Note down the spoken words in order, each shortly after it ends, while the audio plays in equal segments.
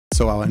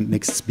So our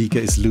next speaker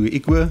is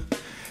Igwe,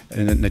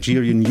 a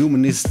Nigerian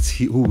humanist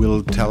who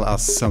will tell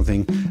us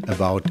something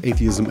about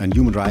atheism and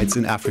human rights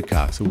in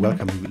Africa. So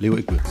welcome,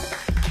 Igwe.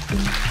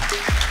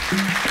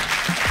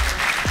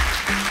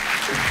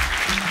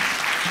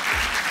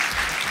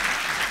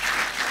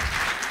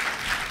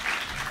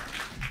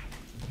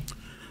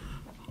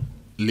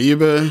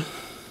 Liebe,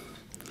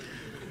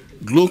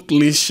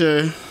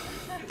 glückliche,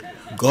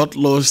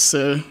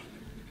 gottlose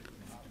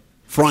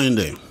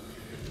Freunde.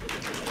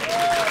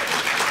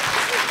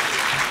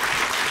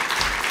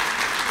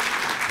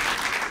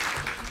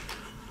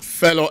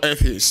 Fellow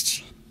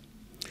atheists,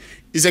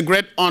 it's a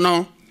great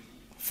honor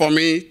for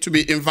me to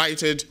be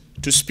invited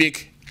to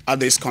speak at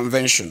this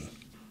convention.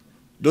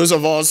 Those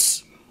of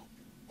us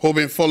who've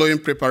been following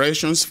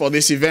preparations for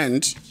this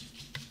event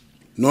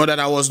know that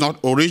I was not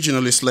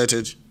originally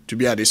slated to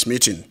be at this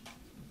meeting.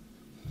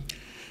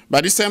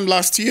 By this time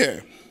last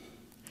year,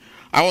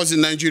 I was in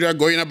Nigeria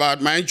going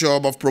about my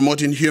job of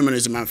promoting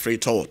humanism and free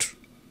thought.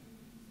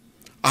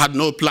 I had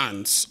no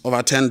plans of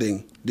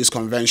attending this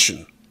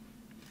convention.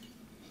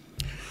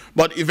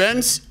 But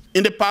events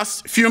in the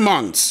past few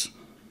months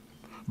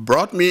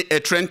brought me a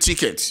train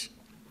ticket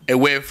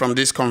away from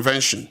this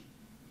convention.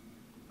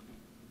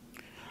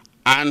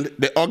 And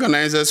the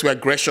organizers were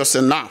gracious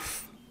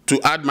enough to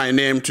add my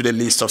name to the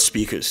list of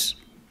speakers.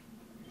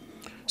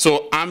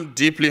 So I'm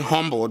deeply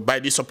humbled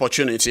by this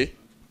opportunity.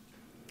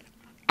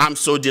 I'm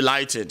so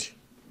delighted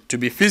to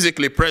be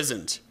physically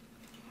present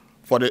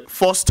for the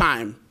first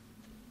time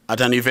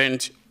at an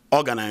event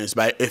organized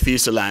by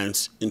Atheist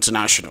Alliance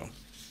International.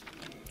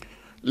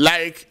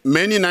 Like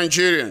many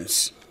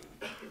Nigerians,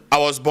 I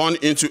was born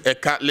into a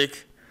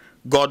Catholic,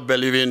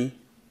 God-believing,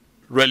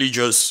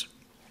 religious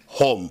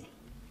home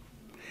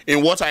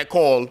in what I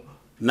call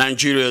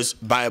Nigeria's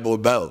Bible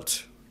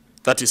Belt,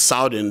 that is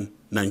southern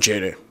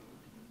Nigeria.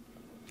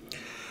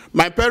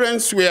 My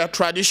parents were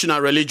traditional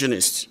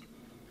religionists,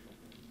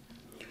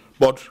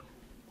 but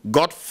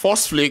got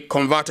forcefully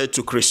converted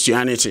to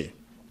Christianity.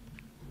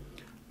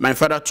 My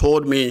father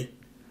told me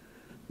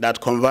that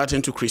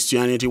converting to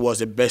Christianity was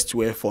the best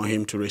way for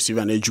him to receive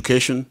an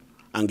education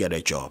and get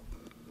a job.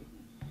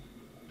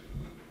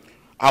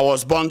 I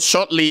was born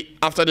shortly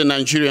after the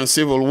Nigerian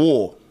Civil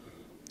War,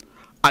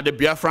 at the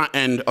Biafran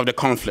end of the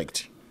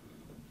conflict.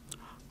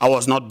 I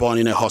was not born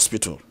in a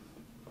hospital.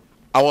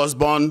 I was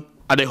born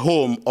at the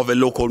home of a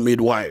local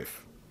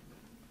midwife.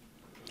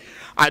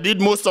 I did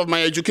most of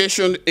my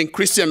education in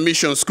Christian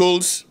mission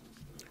schools,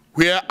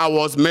 where I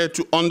was made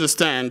to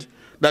understand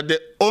that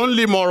the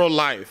only moral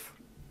life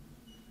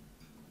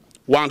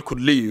one could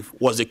live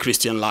was a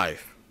Christian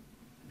life.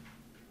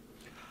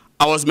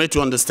 I was made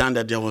to understand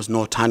that there was no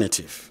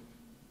alternative.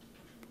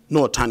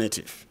 No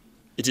alternative.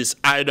 It is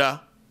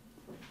either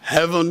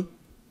heaven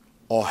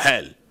or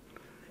hell. It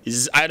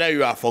is either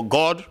you are for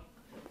God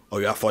or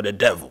you are for the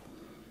devil.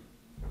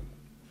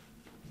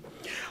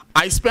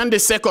 I spent the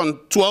second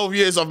 12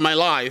 years of my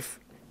life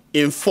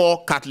in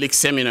 4 Catholic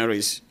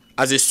seminaries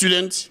as a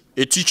student,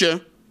 a teacher,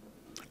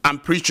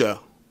 and preacher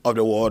of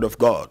the Word of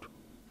God.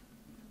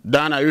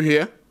 Dan, are you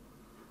here?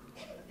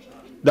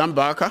 Dan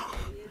Barker?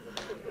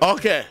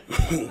 Okay.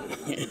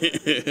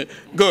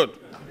 Good.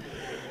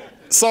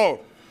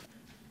 So.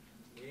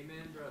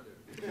 Amen,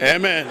 brother.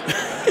 Amen.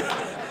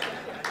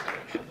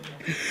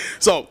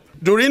 So,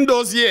 during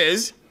those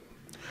years,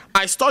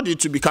 I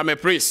studied to become a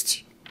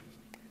priest.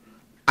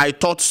 I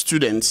taught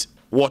students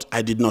what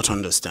I did not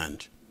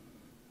understand.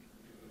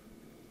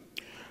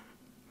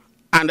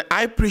 And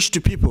I preached to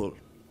people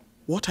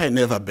what I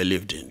never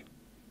believed in,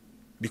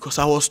 because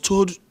I was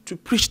told to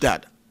preach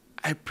that.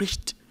 I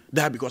preached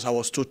that because I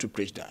was told to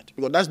preach that.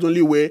 Because that's the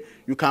only way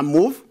you can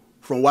move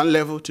from one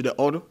level to the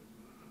other.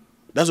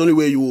 That's the only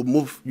way you will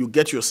move, you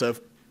get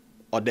yourself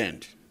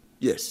ordained.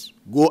 Yes,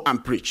 go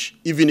and preach,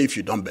 even if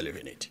you don't believe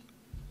in it.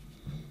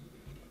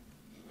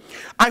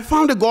 I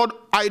found the God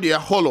idea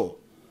hollow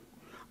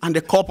and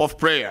the cup of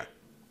prayer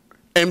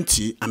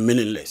empty and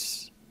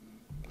meaningless.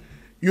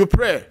 You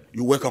pray,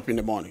 you wake up in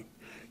the morning.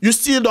 You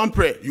still don't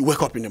pray, you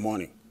wake up in the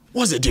morning.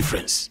 What's the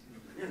difference?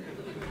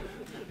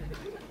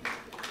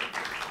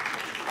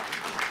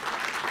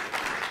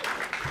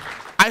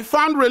 I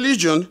found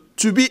religion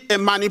to be a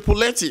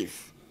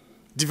manipulative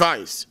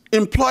device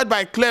employed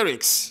by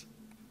clerics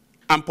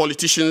and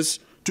politicians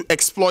to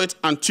exploit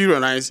and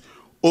tyrannize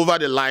over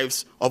the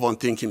lives of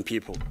unthinking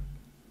people.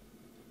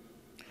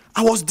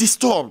 I was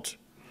disturbed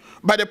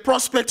by the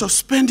prospect of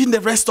spending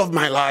the rest of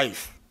my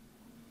life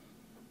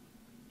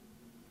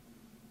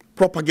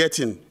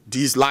propagating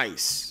these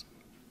lies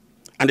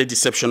and the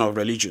deception of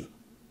religion.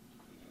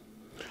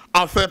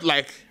 I felt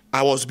like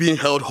I was being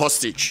held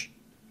hostage,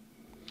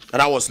 that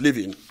I was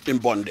living in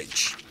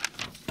bondage.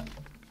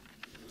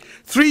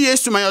 3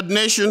 years to my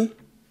ordination,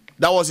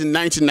 that was in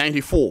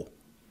 1994,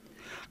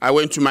 I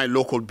went to my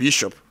local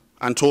bishop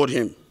and told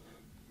him,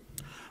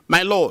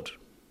 "My Lord,"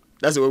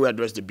 that's the way we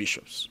address the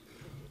bishops,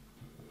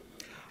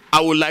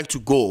 "I would like to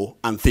go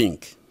and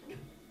think."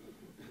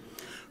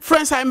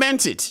 Friends, I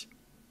meant it.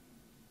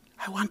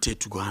 I wanted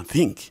to go and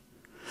think,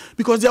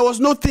 because there was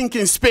no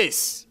thinking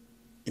space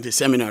in the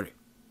seminary.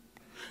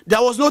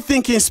 There was no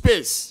thinking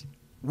space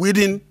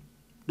within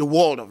the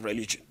world of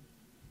religion.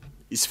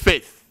 It's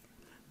faith,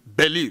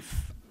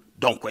 belief,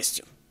 don't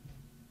question.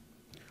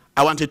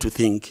 I wanted to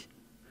think,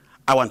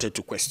 I wanted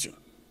to question.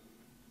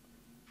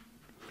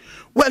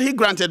 Well, he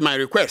granted my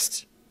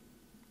request.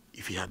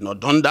 If he had not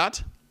done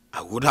that,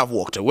 I would have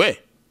walked away.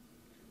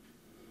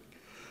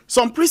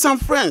 Some priests and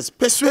friends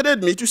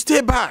persuaded me to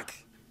stay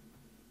back.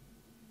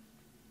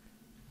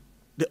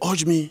 They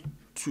urged me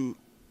to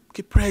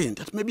keep praying,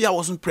 that maybe I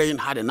wasn't praying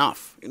hard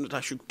enough, that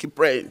I should keep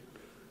praying.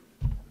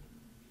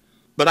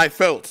 But I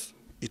felt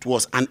it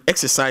was an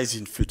exercise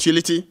in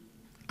futility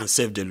and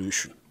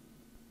self-delusion.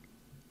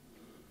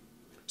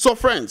 So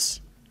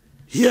friends,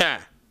 here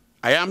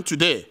I am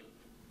today,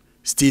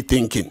 still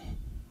thinking.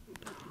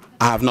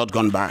 I have not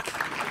gone back.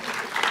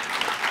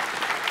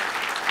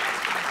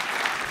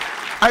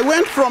 I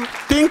went from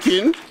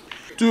thinking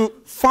to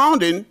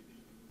founding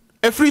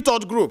a free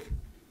thought group.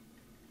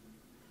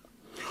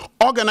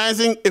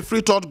 Organizing a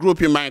free thought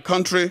group in my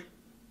country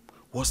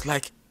was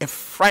like a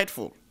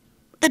frightful,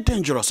 a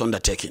dangerous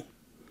undertaking.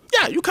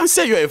 Yeah, you can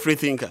say you're a free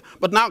thinker,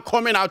 but now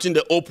coming out in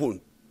the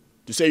open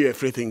to say you're a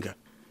free thinker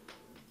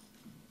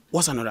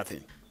was another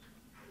thing.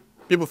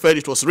 People felt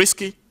it was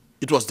risky,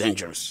 it was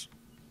dangerous.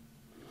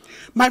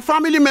 My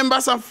family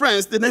members and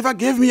friends, they never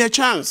gave me a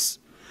chance.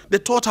 They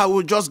thought I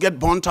would just get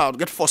burnt out,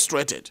 get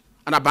frustrated,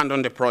 and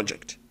abandon the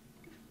project.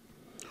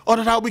 Or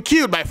that I'll be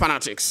killed by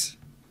fanatics.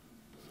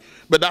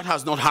 But that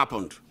has not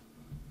happened.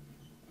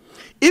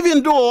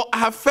 Even though I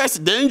have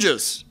faced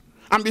dangers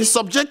and been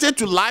subjected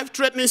to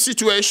life-threatening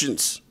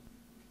situations,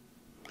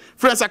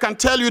 friends, I can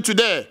tell you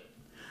today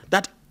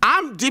that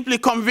I'm deeply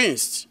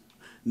convinced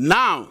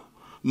now,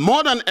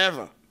 more than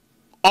ever,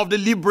 of the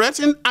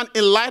liberating and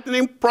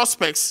enlightening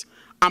prospects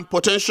and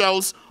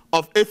potentials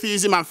of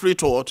atheism and free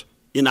thought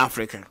in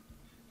Africa.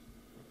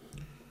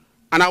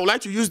 And I would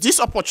like to use this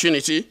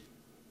opportunity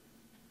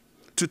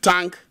to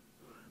thank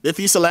the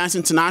Atheist Alliance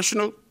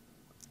International,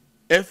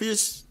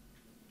 atheists,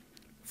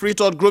 free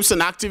thought groups,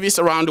 and activists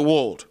around the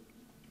world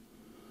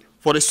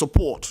for the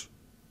support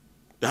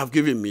they have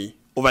given me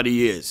over the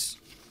years.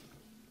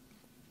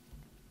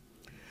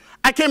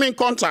 I came in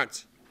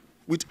contact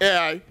with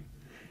AI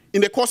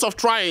in the course of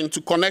trying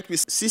to connect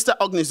with sister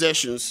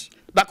organizations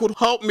that could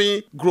help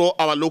me grow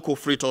our local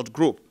free thought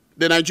group,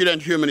 the Nigerian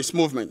Humanist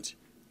Movement.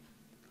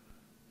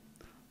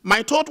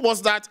 My thought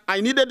was that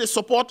I needed the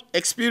support,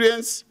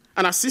 experience,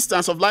 and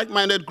assistance of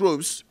like-minded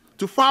groups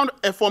to found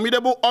a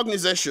formidable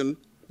organization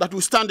that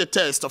will stand the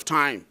test of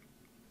time.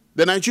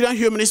 The Nigerian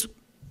Humanist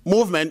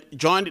Movement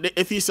joined the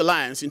Atheist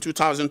Alliance in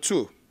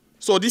 2002.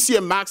 So this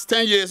year marks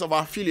 10 years of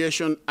our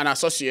affiliation and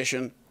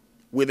association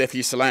with the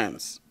Atheist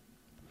Alliance.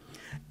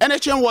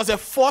 NHM was the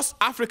first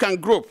African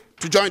group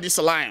to join this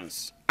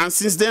alliance. And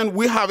since then,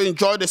 we have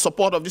enjoyed the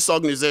support of this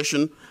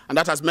organization, and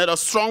that has made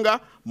us stronger,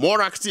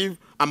 more active,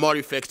 and more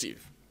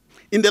effective.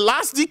 In the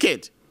last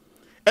decade,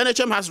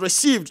 NHM has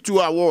received 2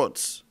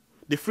 awards,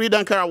 the Free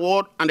Dunker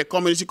Award and the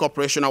Community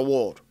Cooperation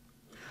Award.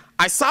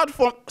 I served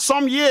for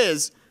some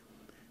years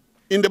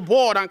in the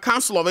board and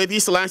council of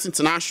Atheist Alliance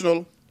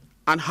International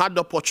and had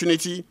the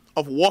opportunity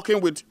of working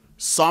with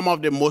some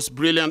of the most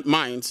brilliant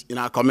minds in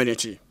our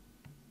community.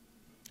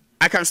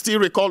 I can still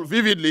recall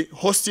vividly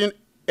hosting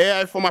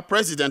AI former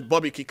President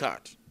Bobby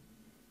Kikart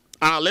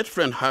and our late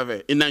friend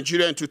Harvey in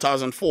Nigeria in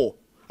 2004,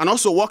 and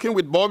also working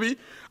with Bobby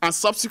and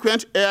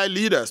subsequent AI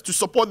leaders to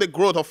support the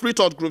growth of free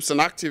thought groups and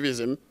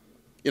activism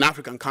in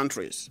African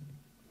countries.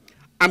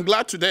 I'm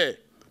glad today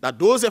that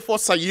those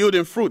efforts are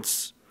yielding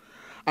fruits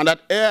and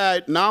that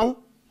AI now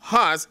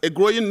has a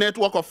growing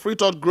network of free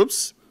thought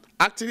groups,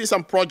 activists,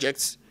 and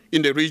projects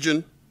in the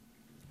region,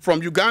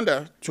 from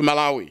Uganda to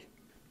Malawi,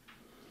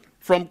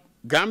 from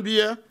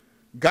Gambia,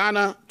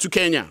 Ghana to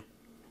Kenya.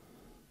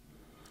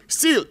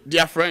 Still,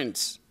 dear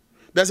friends,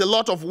 there's a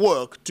lot of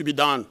work to be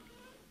done.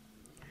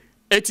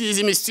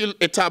 Atheism is still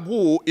a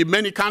taboo in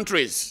many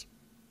countries.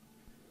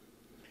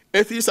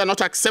 Atheists are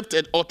not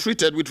accepted or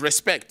treated with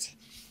respect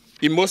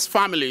in most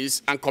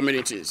families and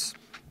communities.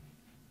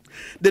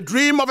 The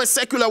dream of a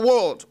secular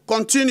world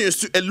continues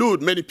to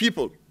elude many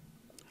people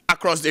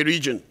across the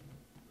region.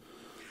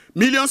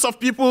 Millions of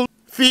people,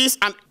 theists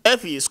and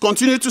atheists,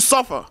 continue to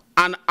suffer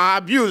and are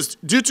abused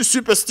due to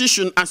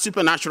superstition and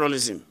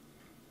supernaturalism.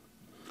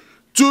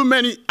 Too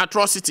many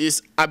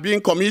atrocities are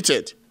being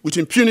committed with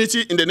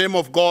impunity in the name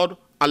of God,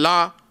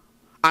 Allah,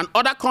 and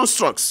other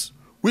constructs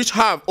which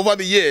have, over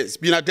the years,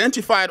 been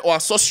identified or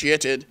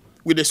associated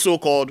with the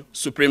so-called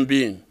Supreme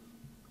Being.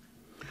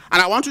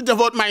 And I want to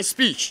devote my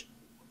speech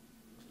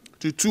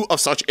to 2 of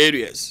such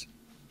areas: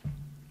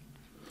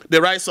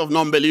 the rights of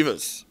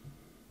non-believers.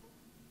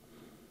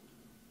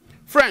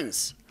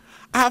 Friends,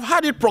 I have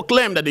had it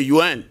proclaimed at the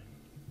UN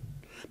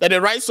that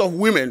the rights of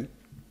women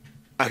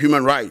are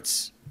human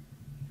rights.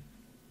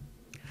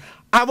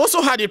 I have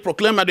also had it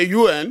proclaimed at the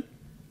UN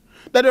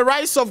that the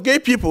rights of gay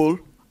people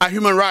are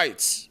human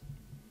rights.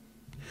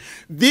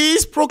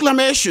 These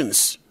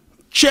proclamations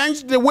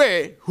change the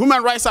way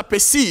human rights are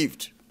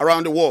perceived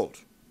around the world.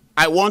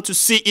 I want to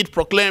see it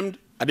proclaimed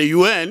at the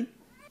UN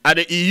at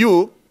the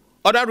EU,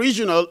 other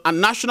regional and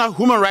national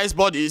human rights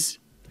bodies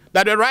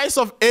that the rights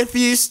of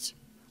atheists,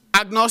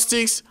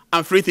 agnostics,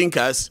 and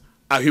freethinkers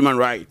are human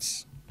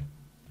rights.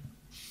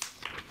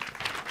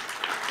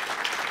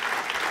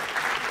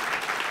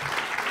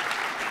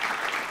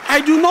 I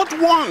do not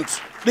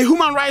want the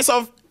human rights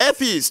of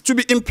atheists to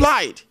be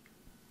implied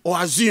or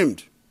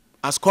assumed,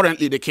 as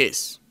currently the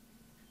case.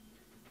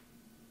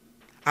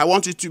 I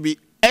want it to be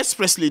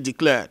expressly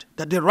declared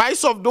that the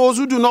rights of those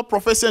who do not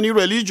profess any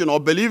religion or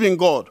believe in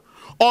God,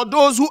 or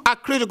those who are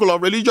critical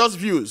of religious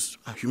views,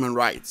 are human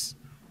rights.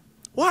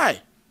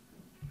 Why?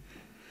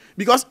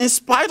 Because in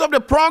spite of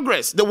the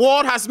progress the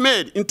world has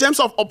made in terms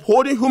of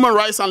upholding human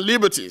rights and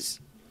liberties,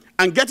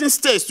 and getting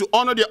states to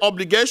honor their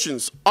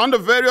obligations under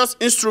various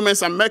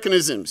instruments and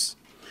mechanisms,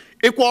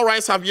 equal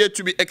rights have yet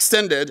to be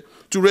extended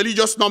to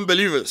religious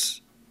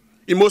non-believers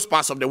in most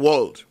parts of the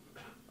world.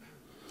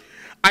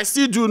 I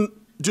still do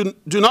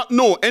not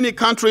know any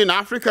country in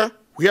Africa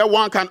where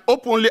one can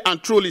openly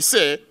and truly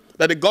say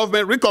that the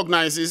government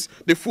recognizes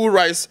the full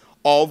rights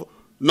of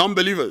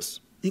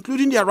non-believers,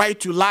 including their right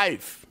to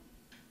life,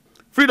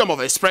 freedom of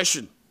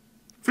expression,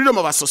 freedom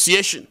of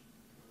association,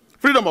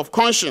 freedom of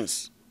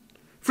conscience,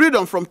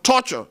 freedom from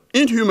torture,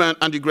 inhuman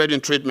and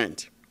degrading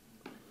treatment.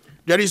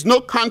 There is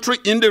no country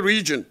in the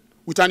region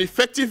with an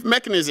effective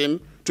mechanism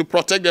to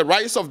protect the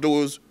rights of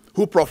those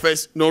who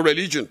profess no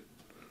religion,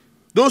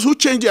 those who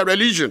change their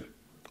religion,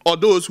 or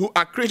those who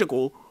are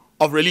critical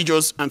of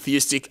religious and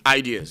theistic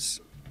ideas.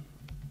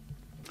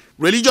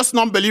 Religious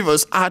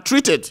non-believers are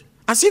treated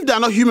as if they are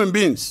not human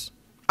beings,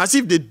 as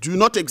if they do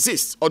not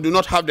exist or do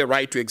not have the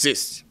right to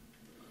exist.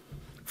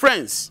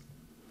 Friends,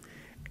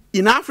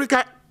 in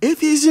Africa,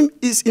 atheism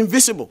is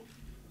invisible.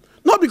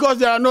 Not because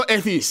there are no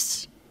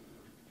atheists,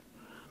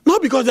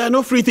 not because there are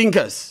no free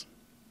thinkers.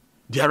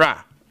 There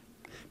are.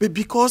 But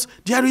because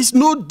there is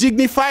no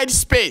dignified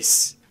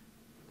space,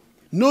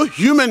 no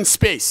human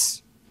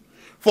space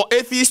for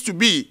atheists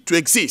to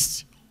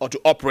exist or to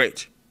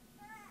operate.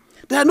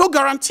 There are no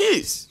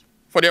guarantees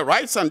for the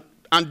rights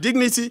and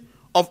dignity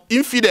of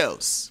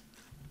infidels,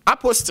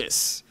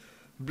 apostates,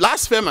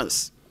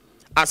 blasphemers,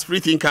 as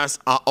freethinkers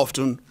are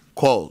often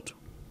called.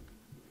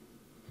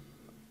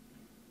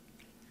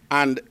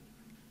 And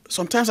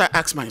sometimes I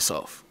ask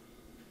myself,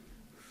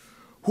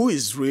 who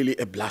is really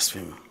a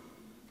blasphemer?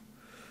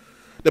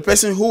 The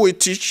person who will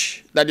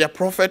teach that their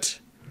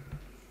prophet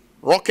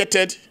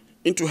rocketed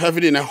into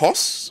heaven in a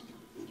horse?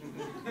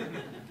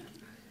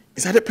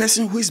 Is that the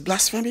person who is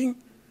blaspheming?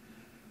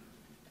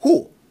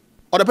 Who?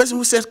 Or the person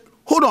who says,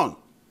 hold on,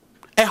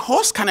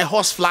 can a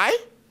horse fly?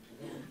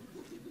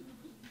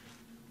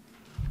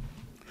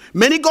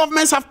 Many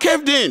governments have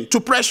caved in to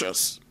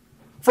pressures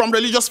from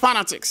religious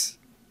fanatics,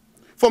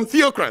 from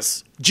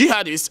theocrats,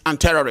 jihadists, and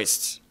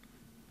terrorists.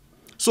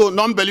 So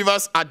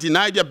non-believers are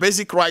denied their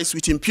basic rights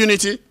with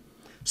impunity,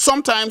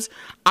 sometimes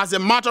as a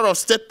matter of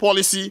state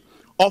policy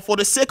or for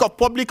the sake of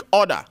public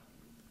order,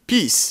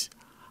 peace,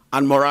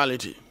 and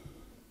morality.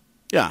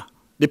 Yeah,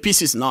 the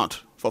peace is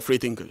not for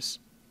freethinkers.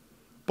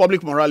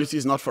 Public morality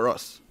is not for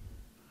us.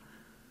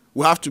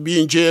 We have to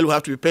be in jail, we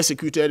have to be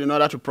persecuted in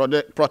order to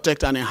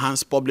protect and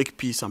enhance public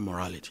peace and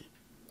morality.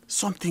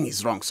 Something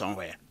is wrong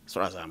somewhere, as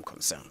far as I'm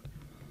concerned.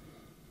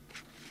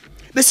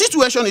 The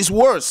situation is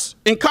worse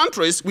in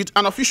countries with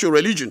an official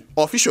religion,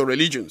 or official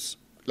religions,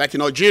 like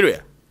in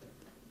Algeria.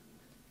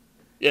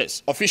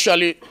 Yes,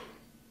 officially,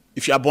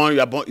 if you are born,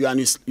 you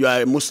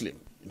are a Muslim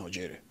in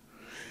Algeria.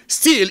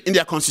 Still, in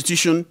their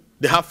constitution,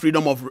 they have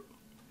freedom of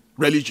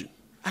religion.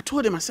 I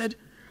told them, I said,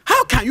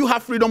 how can you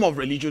have freedom of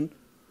religion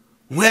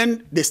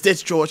when the state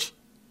church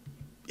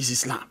is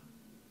Islam?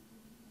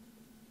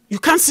 You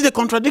can't see the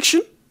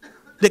contradiction?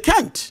 They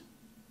can't.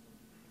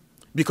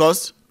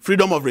 Because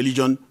freedom of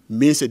religion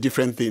means a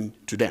different thing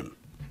to them.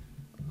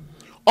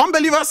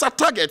 Unbelievers are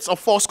targets of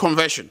forced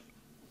conversion,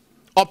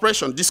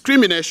 oppression,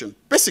 discrimination,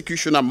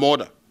 persecution, and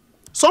murder,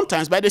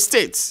 sometimes by the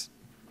states.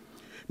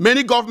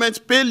 Many governments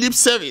pay lip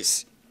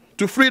service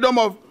to freedom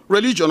of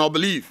religion or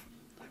belief.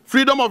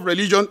 Freedom of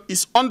religion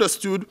is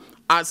understood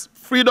as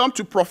freedom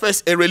to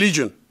profess a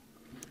religion,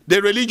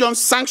 the religion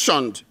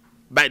sanctioned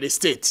by the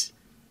state,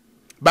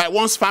 by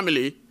one's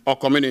family or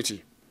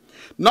community.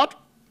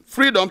 Not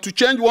freedom to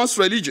change one's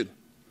religion,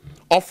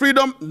 or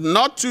freedom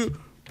not to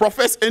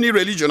profess any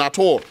religion at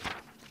all,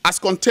 as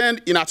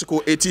contained in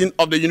Article 18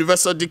 of the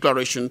Universal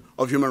Declaration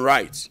of Human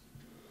Rights.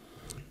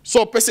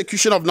 So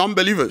persecution of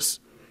non-believers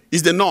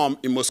is the norm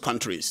in most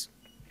countries.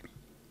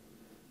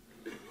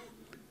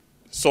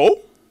 So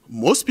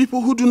most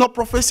people who do not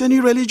profess any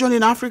religion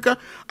in Africa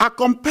are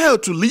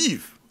compelled to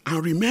live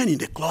and remain in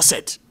the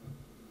closet,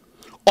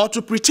 or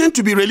to pretend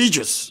to be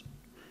religious,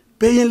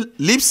 paying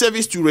lip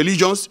service to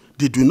religions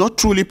they do not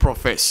truly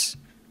profess,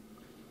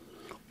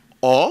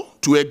 or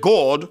to a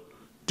God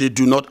they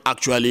do not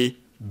actually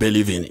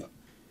believe in.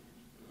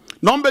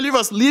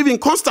 Non-believers live in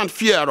constant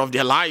fear of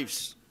their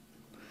lives,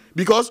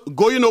 because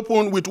going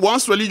open with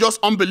one's religious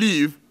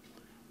unbelief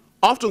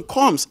often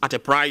comes at a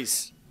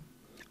price,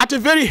 at a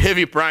very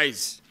heavy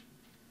price.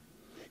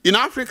 In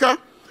Africa,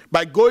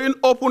 by going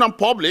open and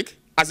public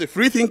As a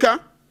free thinker,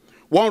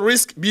 one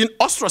risks being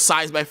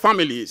ostracized by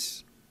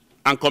families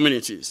and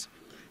communities,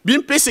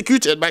 being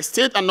persecuted by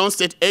state and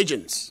non-state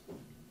agents,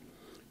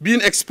 being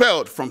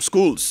expelled from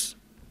schools,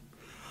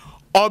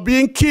 or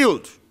being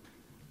killed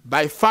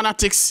by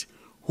fanatics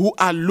who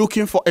are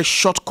looking for a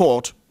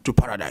shortcut to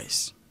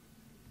paradise.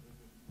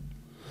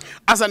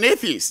 As an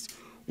atheist,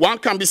 one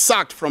can be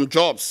sacked from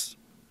jobs,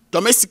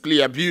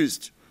 domestically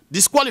abused,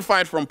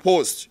 disqualified from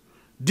posts,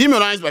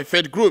 demonized by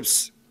faith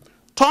groups,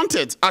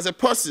 taunted as a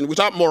person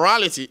without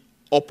morality,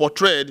 or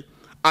portrayed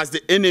as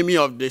the enemy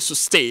of the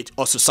state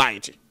or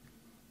society.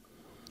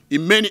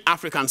 In many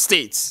African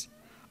states,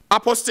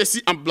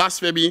 apostasy and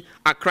blasphemy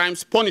are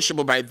crimes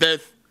punishable by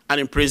death and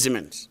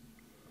imprisonment.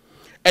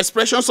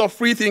 Expressions of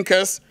free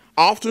thinkers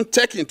are often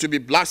taken to be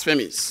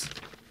blasphemies.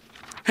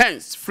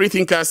 Hence, free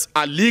thinkers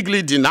are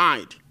legally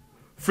denied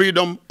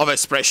freedom of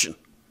expression.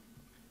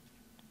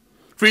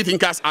 Free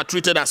thinkers are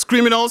treated as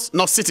criminals,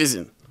 not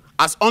citizens,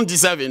 as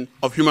undeserving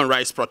of human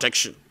rights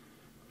protection.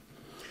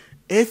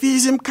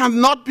 Atheism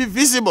cannot be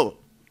visible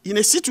in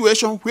a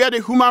situation where the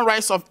human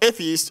rights of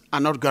atheists are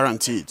not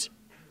guaranteed.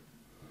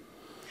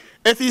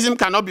 Atheism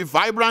cannot be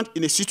vibrant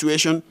in a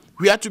situation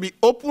where to be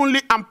openly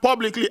and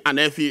publicly an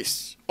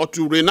atheist or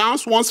to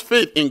renounce one's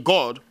faith in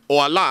God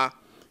or Allah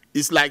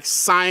is like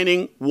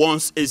signing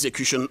one's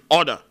execution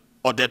order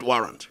or death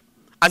warrant,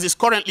 as is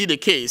currently the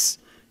case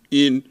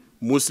in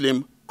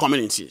Muslim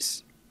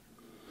communities.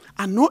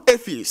 And no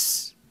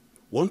atheists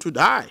want to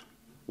die,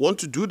 want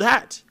to do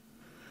that.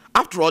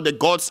 After all, the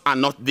gods are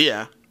not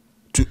there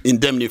to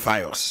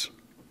indemnify us.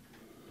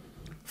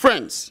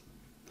 Friends,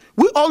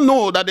 we all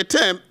know that the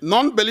term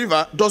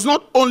non-believer does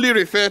not only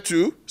refer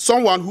to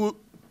someone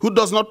who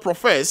does not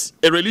profess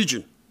a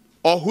religion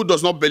or who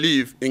does not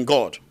believe in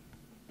God.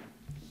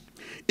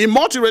 In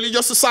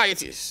multi-religious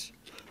societies,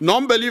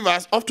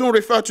 non-believers often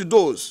refer to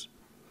those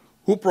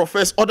who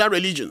profess other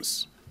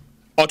religions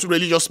or to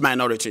religious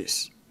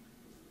minorities.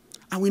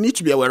 And we need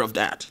to be aware of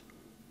that.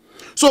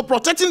 So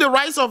protecting the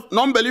rights of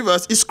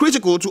non-believers is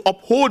critical to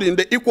upholding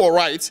the equal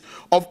rights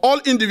of all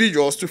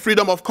individuals to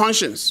freedom of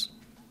conscience.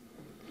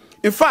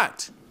 In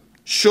fact,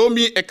 show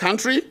me a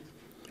country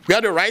where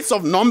the rights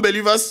of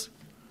non-believers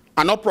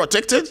are not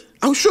protected.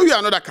 I'll show you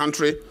another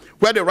country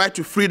where the right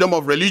to freedom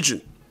of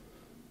religion,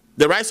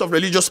 the rights of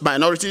religious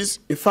minorities,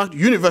 in fact,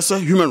 universal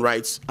human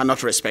rights, are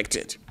not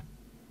respected.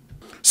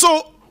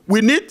 So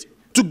we need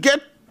to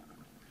get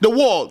the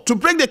world to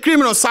break the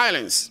criminal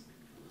silence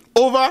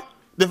over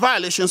the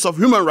violations of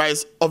human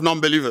rights of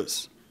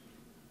non-believers.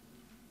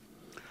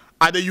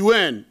 At the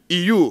UN,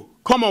 EU,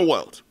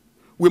 Commonwealth,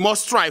 we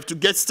must strive to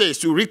get states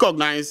to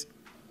recognize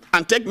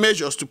and take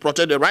measures to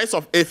protect the rights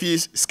of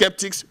atheists,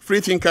 skeptics, free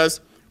thinkers,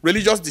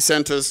 religious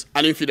dissenters,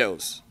 and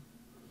infidels.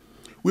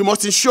 We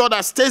must ensure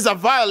that states that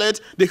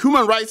violate the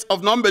human rights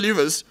of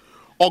non-believers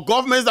or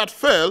governments that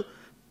fail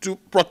to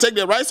protect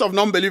the rights of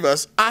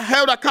non-believers are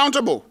held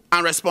accountable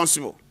and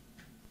responsible.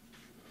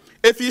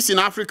 Atheists in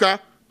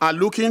Africa are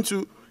looking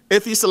to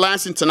Atheist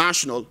Alliance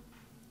International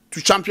to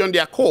champion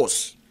their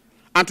cause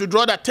and to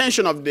draw the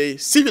attention of the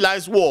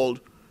civilized world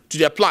to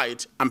their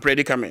plight and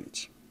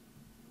predicament.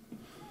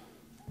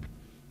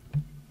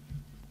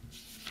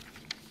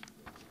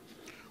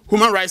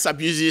 Human rights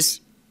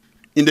abuses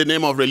in the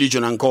name of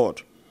religion and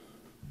God.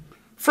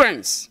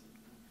 Friends,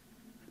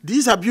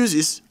 these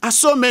abuses are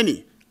so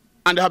many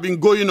and they have been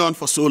going on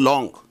for so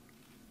long.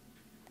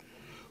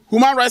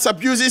 Human rights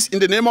abuses in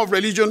the name of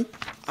religion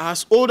are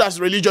as old as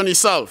religion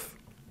itself.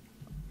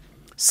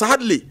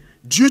 Sadly,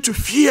 due to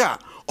fear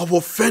of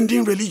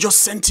offending religious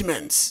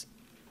sentiments,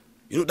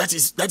 that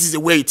is the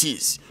way it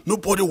is.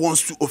 Nobody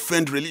wants to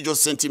offend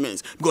religious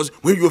sentiments because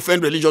when you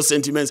offend religious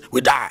sentiments,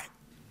 we die.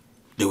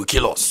 They will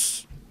kill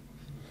us.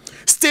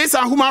 States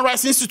and human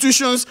rights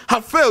institutions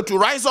have failed to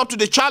rise up to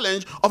the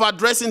challenge of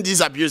addressing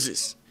these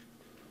abuses.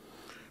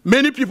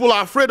 Many people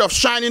are afraid of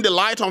shining the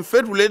light on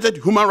faith-related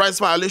human rights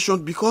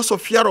violations because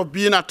of fear of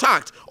being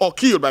attacked or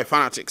killed by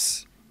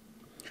fanatics.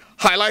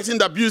 Highlighting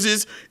the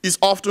abuses is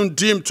often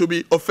deemed to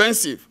be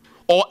offensive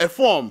or a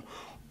form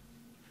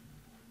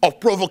of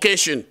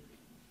provocation.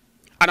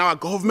 And our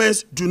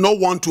governments do not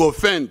want to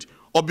offend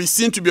or be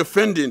seen to be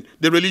offending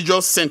the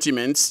religious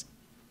sentiments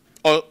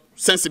or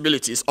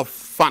sensibilities of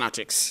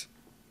fanatics,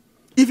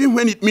 even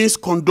when it means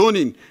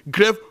condoning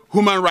grave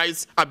human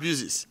rights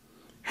abuses.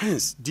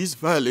 Hence, these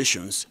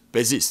violations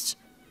persist.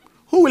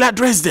 Who will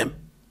address them?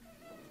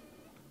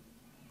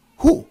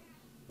 Who?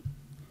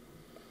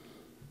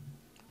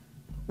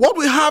 What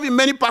we have in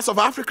many parts of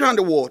Africa and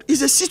the world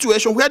is a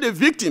situation where the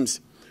victims,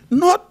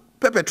 not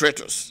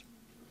perpetrators,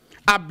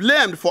 are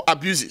blamed for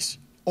abuses,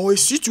 or a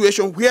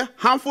situation where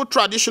harmful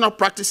traditional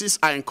practices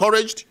are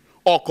encouraged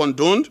or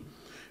condoned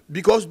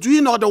because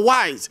doing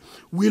otherwise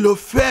will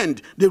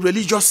offend the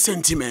religious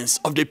sentiments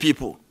of the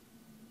people.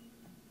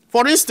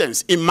 For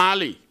instance, in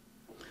Mali,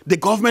 the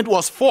government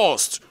was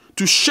forced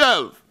to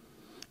shelve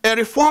a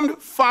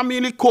reformed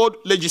family code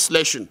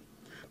legislation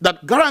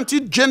that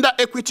guaranteed gender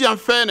equity and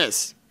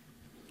fairness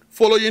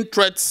following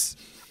threats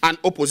and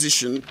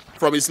opposition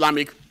from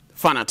Islamic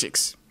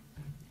fanatics.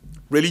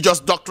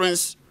 religious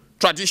doctrines,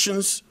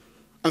 traditions,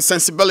 and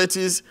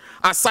sensibilities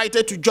are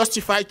cited to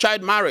justify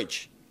child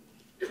marriage.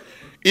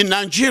 In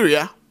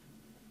Nigeria,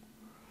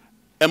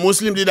 a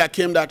Muslim leader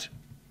claimed that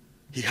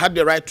he had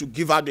the right to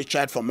give out the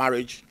child for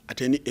marriage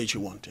at any age he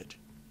wanted.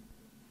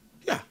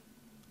 Yeah,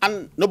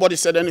 and nobody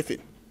said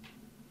anything.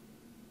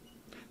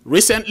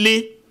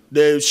 Recently,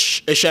 a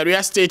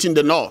Sharia state in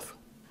the north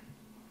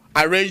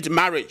arranged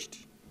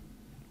marriage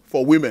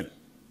for women.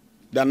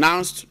 They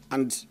announced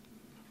and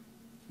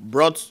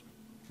brought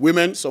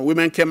women. Some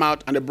women came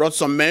out and they brought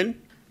some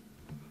men.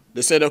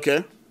 They said,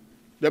 okay,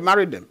 they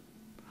married them.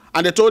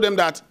 And they told them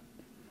that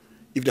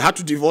if they had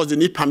to divorce, they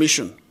need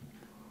permission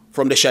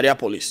from the Sharia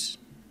police.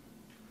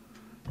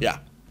 Yeah,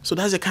 so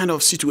that's the kind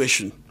of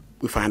situation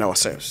we find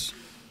ourselves.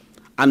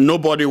 And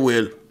nobody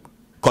will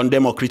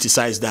condemn or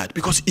criticize that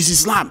because it's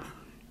Islam.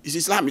 It's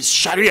Islam, it's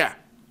Sharia.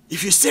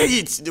 If you say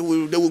it, they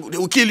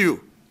will kill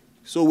you.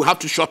 So we have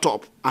to shut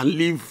up and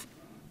live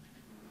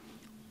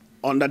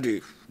under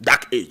the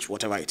dark age,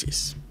 whatever it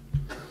is.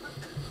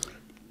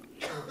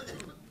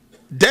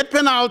 Death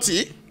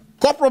penalty,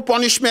 corporal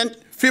punishment,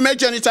 female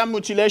genital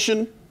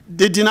mutilation,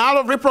 the denial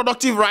of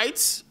reproductive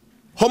rights,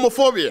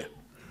 homophobia,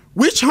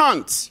 witch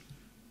hunts,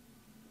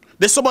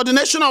 the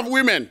subordination of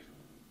women.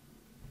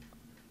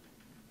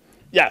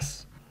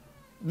 Yes,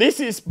 this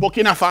is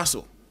Burkina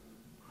Faso.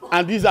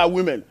 And these are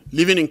women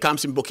living in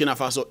camps in Burkina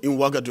Faso, in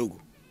Ouagadougou.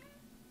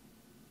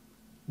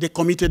 They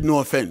committed no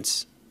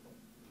offense.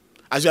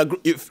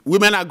 If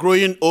women are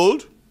growing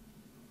old,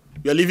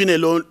 you're living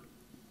alone,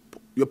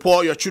 you're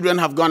poor, your children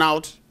have gone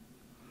out,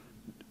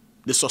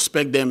 they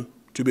suspect them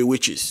to be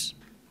witches.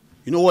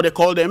 You know what they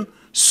call them?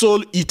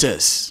 Soul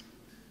eaters.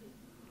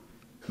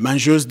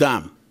 Mangeurs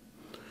d'âme.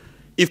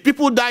 If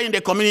people die in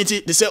the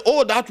community, they say,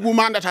 oh, that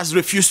woman that has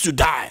refused to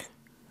die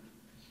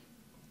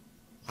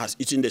has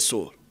eaten the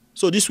soul.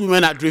 So these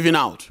women are driven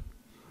out,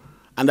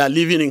 and they're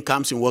living in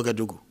camps in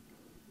Ouagadougou.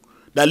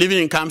 They're living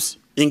in camps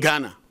in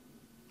Ghana,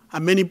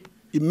 and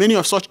many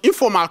of such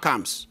informal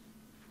camps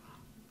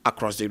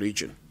across the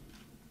region.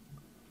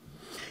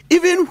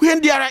 Even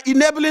when there are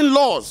enabling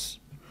laws,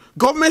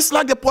 governments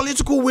lack the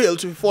political will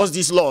to enforce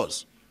these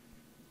laws.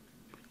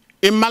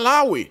 In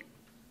Malawi,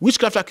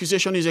 witchcraft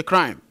accusation is a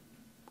crime.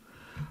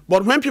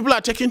 But when people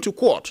are taken to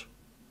court,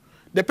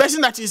 the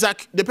person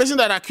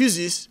that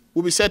accuses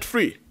will be set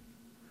free.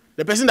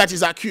 The person that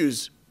is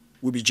accused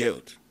will be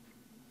jailed.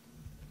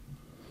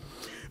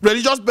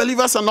 Religious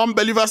believers and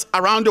non-believers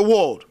around the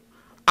world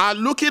are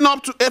looking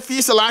up to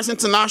Atheist Alliance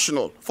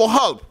International for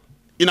help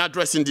in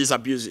addressing these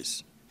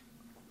abuses.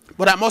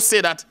 But I must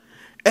say that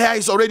AI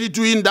is already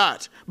doing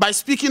that by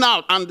speaking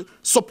out and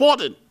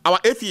supporting our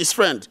atheist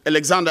friend,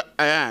 Alexander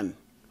Ayan,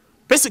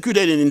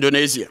 persecuted in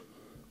Indonesia.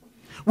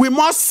 We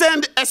must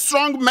send a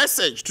strong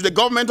message to the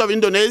government of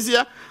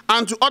Indonesia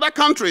and to other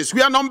countries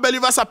where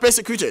non-believers are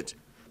persecuted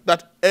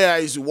that AI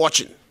is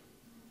watching.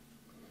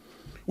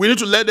 We need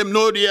to let them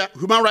know their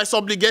human rights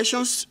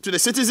obligations to the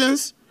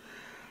citizens,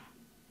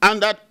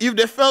 and that if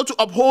they fail to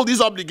uphold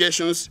these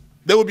obligations,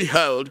 they will be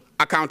held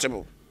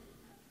accountable.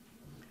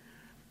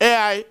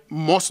 AI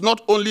must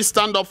not only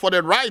stand up for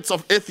the rights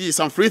of atheists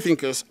and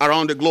freethinkers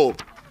around the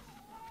globe,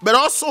 but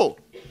also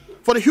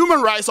for the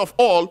human rights of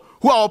all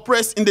who are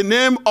oppressed in the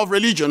name of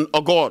religion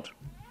or God.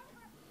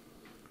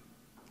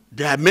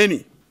 There are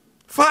many,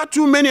 far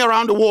too many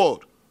around the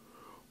world,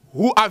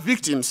 who are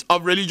victims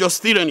of religious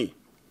tyranny,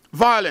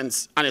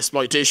 violence, and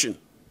exploitation.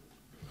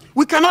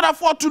 We cannot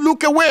afford to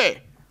look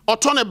away or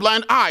turn a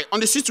blind eye on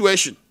the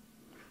situation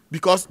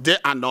because they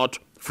are not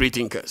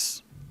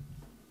freethinkers.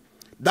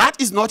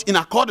 That is not in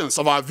accordance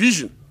with our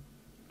vision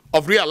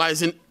of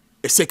realizing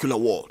a secular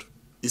world,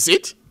 is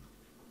it?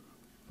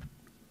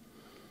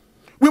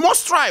 We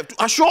must strive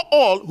to assure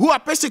all who are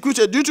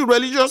persecuted due to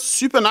religious,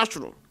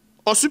 supernatural,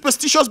 or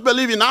superstitious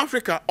belief in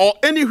Africa or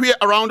anywhere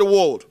around the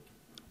world,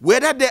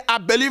 whether they are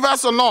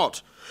believers or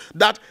not,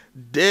 that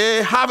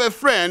they have a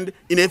friend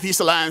in Atheist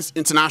Alliance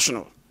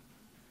International.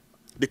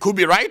 They could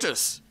be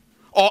writers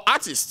or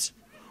artists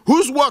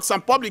whose works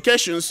and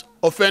publications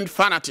offend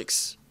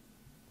fanatics.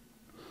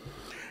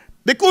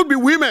 They could be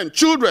women,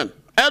 children,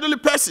 elderly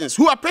persons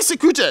who are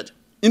persecuted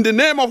in the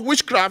name of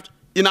witchcraft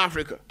in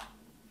Africa.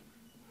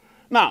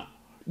 Now,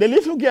 the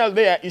little girl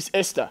there is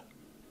Esther.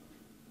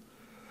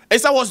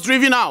 Esther was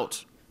driven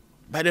out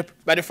by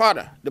the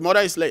father. The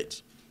mother is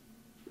late,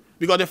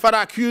 because the father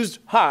accused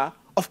her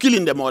of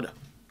killing the mother.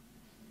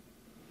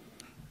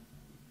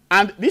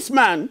 And this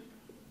man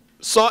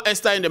saw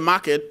Esther in the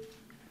market,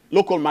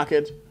 local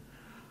market,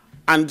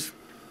 and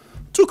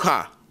took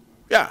her.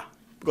 Yeah,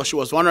 because she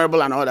was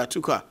vulnerable and all that,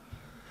 took her.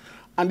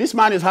 And this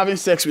man is having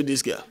sex with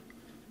this girl.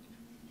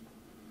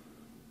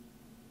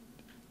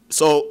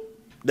 So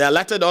they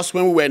alerted us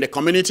when we were in the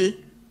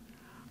community,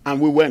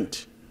 and we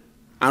went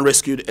and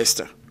rescued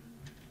Esther.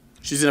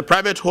 She's in a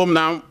private home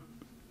now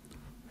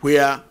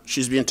where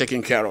she's being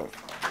taken care of.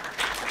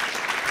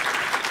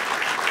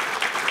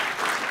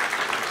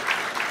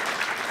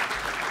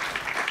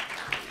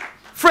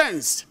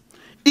 Friends,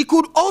 it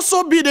could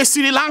also be the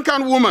Sri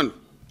Lankan woman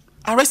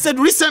arrested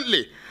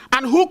recently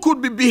and who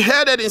could be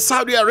beheaded in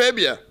Saudi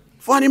Arabia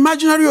for an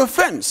imaginary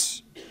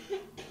offense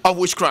of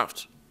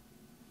witchcraft.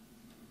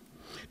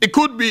 It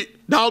could be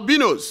the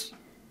albinos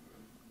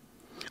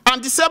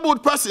and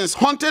disabled persons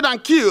hunted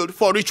and killed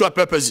for ritual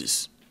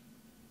purposes.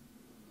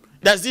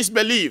 There's this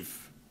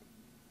belief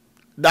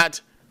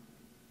that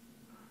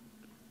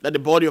the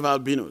body of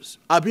albinos,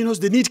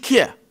 they need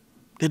care.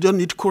 They don't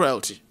need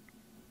cruelty.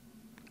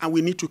 And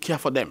we need to care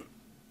for them.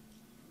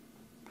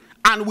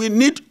 And we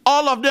need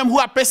all of them who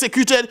are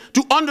persecuted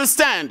to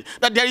understand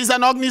that there is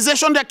an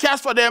organization that cares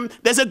for them,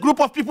 there's a group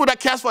of people that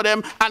cares for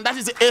them, and that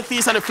is the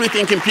atheists and the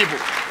free-thinking people.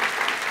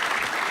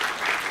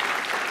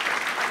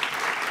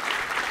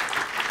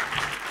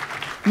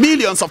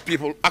 Millions of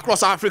people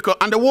across Africa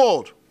and the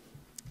world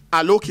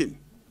are looking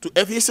to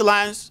Atheist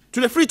Alliance,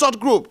 to the Free Thought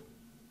Group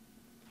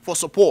for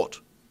support.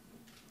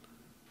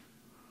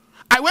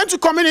 I went to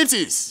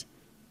communities.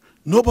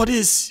 Nobody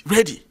is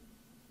ready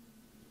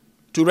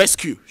to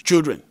rescue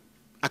children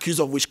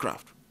accused of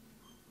witchcraft.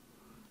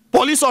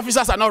 Police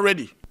officers are not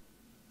ready.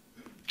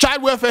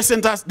 Child welfare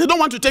centers, they don't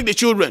want to take the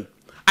children.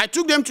 I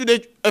took them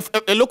to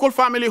a local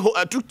family home.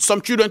 I took some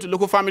children to the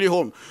local family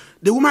home.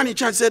 The woman in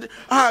charge said,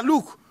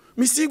 look,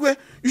 Mr. Igwe,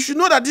 you should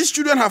know that these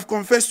children have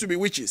confessed to be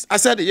witches. I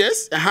said,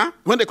 yes,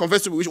 When they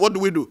confess to be witches, what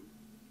do?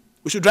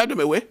 We should drive them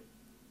away.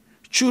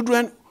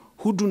 Children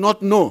who do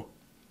not know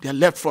their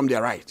left from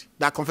their right,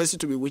 they are confessing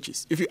to be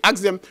witches. If you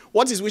ask them,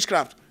 what is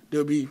witchcraft?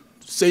 They'll be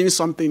saying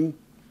something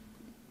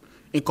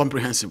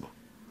incomprehensible.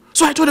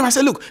 So I told them, I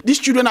said, look, these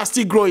children are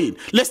still growing.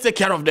 Let's take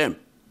care of them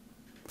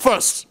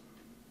first.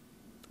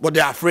 But they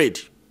are afraid.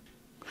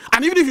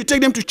 And even if you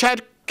take them to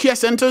child care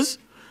centers,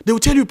 they will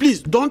tell you,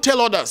 please, don't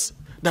tell others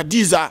that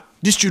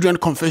these children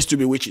confess to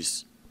be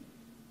witches,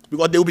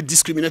 because they will be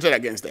discriminated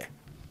against there.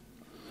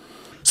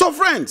 So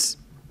friends,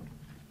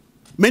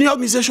 many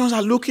organizations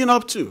are looking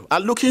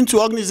to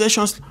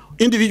organizations,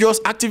 individuals,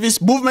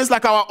 activists, movements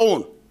like our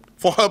own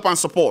for help and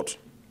support.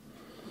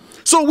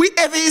 So we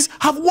atheists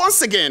have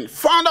once again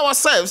found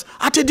ourselves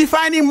at a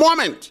defining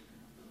moment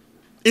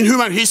in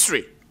human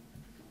history.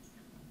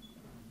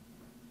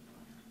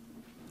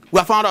 We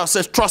have found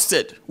ourselves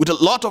trusted with a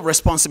lot of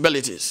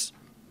responsibilities.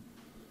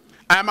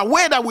 I am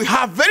aware that we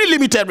have very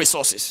limited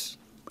resources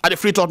at the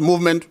Free Thought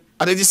Movement,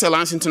 at Atheist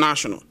Alliance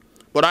International.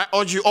 But I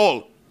urge you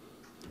all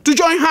to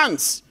join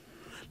hands.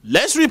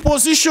 Let's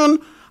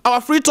reposition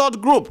our Free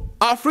Thought group,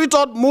 our Free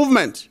Thought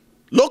movement,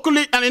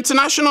 locally and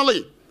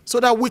internationally, so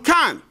that we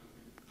can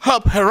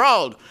help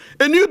herald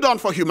a new dawn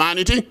for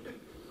humanity,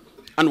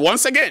 and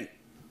once again,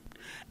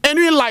 a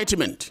new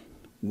enlightenment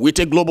with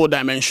a global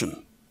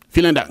dimension.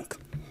 Vielen Dank.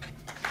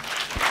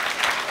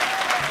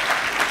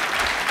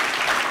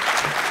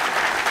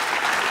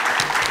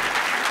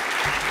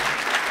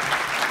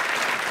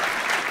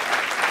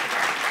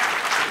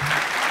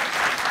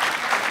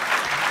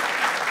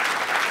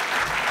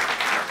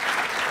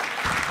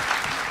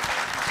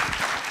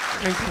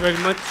 Thank you very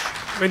much.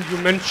 When you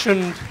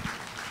mentioned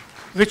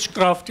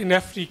witchcraft in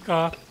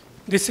Africa,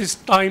 this is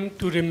time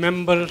to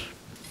remember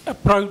a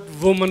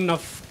proud woman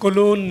of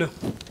Cologne,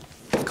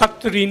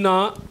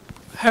 Katharina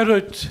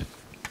Herod,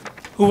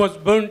 who was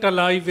burnt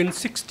alive in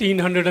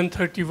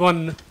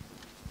 1631.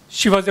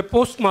 She was a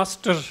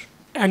postmaster,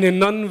 and a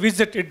nun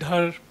visited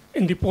her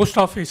in the post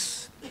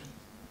office.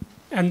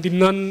 And the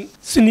nun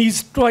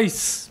sneezed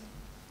twice.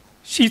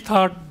 She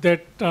thought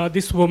that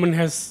this woman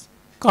has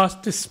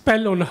cast a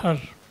spell on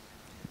her.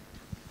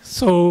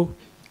 So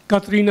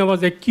Katharina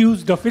was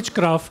accused of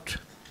witchcraft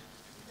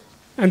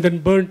and then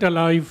burnt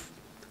alive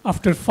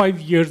after 5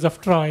 years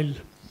of trial.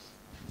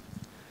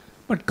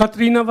 But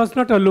Katharina was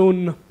not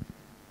alone.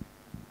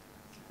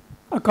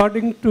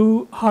 According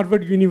to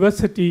Harvard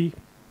University,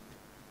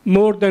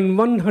 more than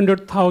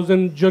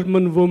 100,000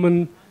 German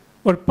women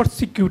were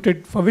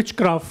persecuted for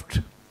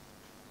witchcraft.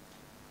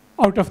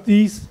 Out of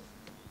these,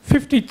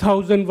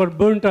 50,000 were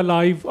burnt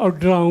alive or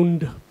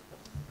drowned.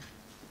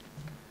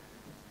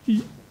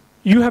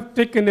 You have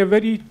taken a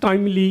very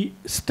timely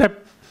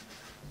step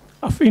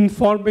of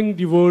informing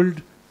the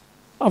world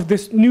of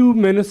this new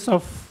menace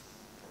of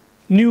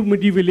new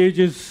medieval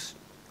ages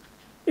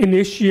in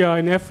Asia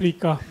and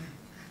Africa.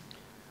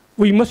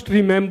 We must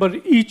remember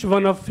each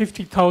one of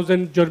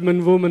 50,000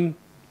 German women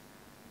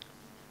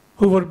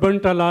who were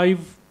burnt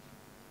alive,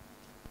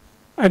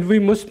 and we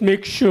must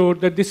make sure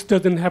that this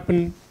doesn't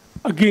happen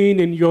again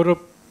in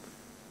Europe,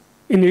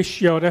 in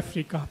Asia or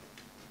Africa.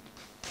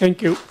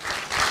 Thank you.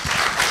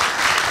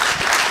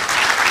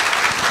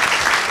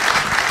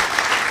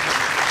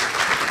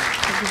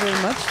 Thank you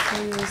very much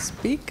for your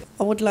speak.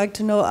 I would like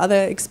to know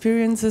other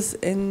experiences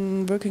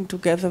in working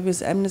together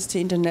with Amnesty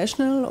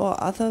International or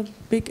other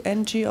big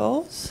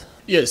NGOs?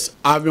 Yes,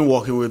 I've been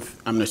working with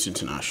Amnesty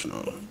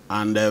International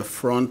and the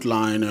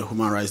frontline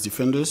human rights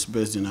defenders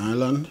based in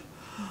Ireland.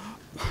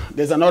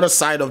 There's another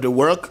side of the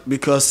work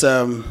because,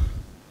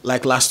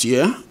 like last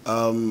year,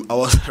 I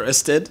was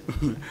arrested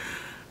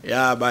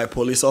by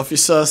police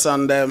officers,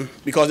 and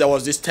because there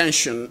was this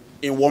tension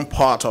in one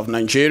part of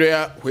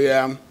Nigeria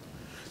where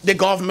the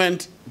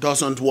government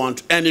doesn't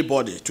want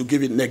anybody to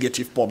give it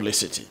negative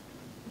publicity.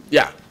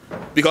 Yeah,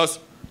 Because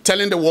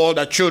telling the world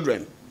that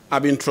children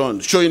have been thrown,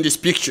 showing these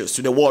pictures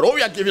to the world, oh,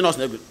 you are giving us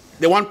negative.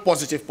 They want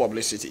positive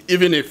publicity,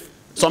 even if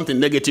something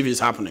negative is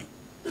happening.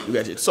 You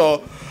get it?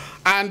 So,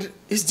 and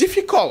it's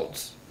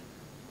difficult.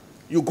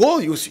 You go,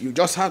 you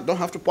just don't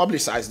have to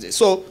publicize this.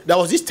 So there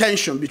was this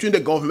tension between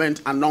the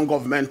government and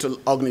non-governmental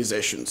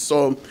organizations.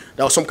 So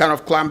there was some kind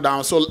of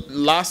clampdown. So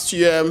last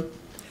year,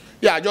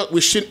 yeah,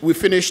 we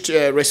finished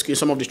rescuing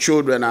some of the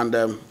children and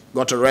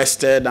got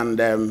arrested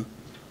and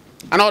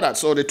all that.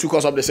 So they took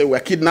us up. They said we're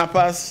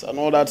kidnappers and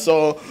all that.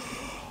 So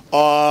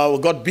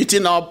we got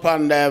beaten up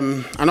and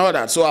all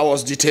that. So I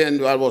was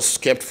detained. I was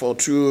kept for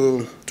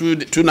two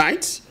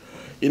nights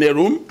in a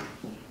room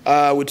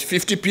with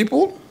 50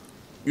 people.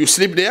 You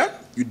sleep there.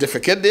 You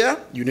defecate there,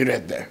 you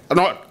urinate there.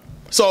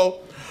 So,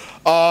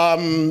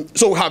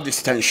 so we have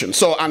this tension.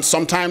 So, and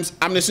sometimes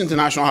Amnesty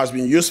International has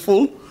been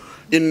useful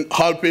in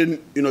helping,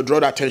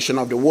 draw the attention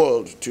of the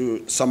world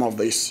to some of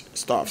this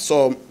stuff.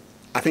 So,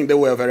 I think they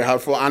were very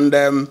helpful.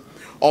 And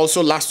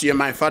also last year,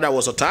 my father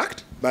was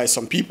attacked by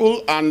some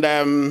people, and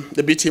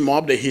they beat him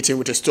up. They hit him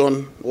with a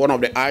stone, one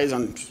of the eyes,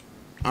 and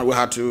we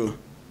had to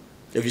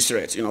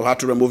eviscerate. We had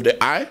to remove the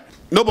eye.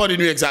 Nobody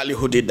knew exactly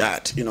who did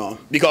that,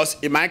 because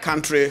in my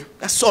country,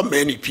 there's so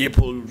many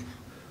people,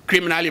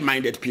 criminally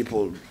minded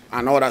people,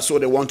 and all that, so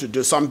they want to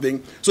do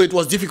something. So it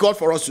was difficult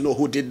for us to know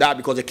who did that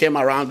because they came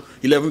around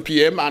 11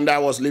 p.m. and I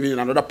was living in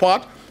another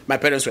part. My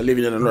parents were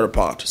living in another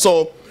part.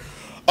 So,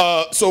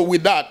 so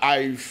with that,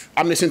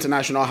 Amnesty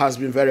International has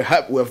been very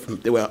helpful.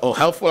 They were all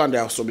helpful, and they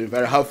have also been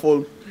very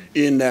helpful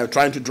in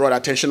trying to draw the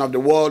attention of the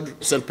world,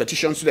 send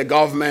petitions to the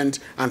government,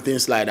 and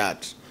things like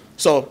that.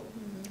 So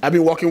I've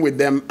been working with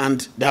them,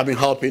 and they have been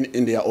helping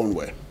in their own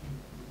way.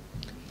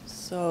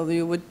 So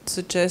you would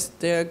suggest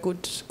they're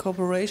good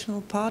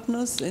cooperation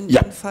partners in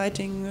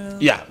fighting?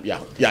 Yeah.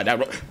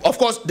 Of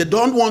course, they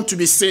don't want to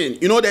be seen.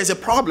 There's a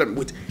problem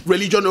with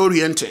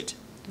religion-oriented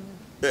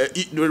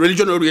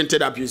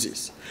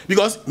abuses.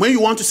 Because when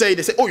you want to say,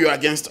 they say, oh, you're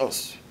against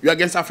us. You're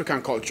against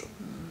African culture.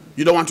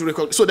 You don't want to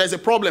recognize. So there's a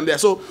problem there.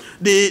 So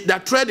they're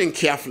treading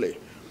carefully.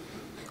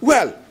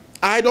 Well,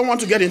 I don't want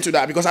to get into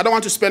that because I don't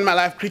want to spend my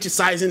life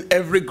criticizing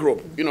every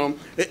group.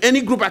 Any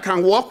group I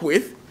can work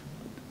with,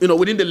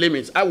 within the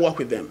limits, I work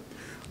with them.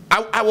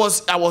 I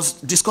was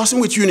discussing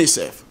with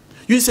UNICEF.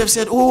 UNICEF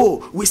said,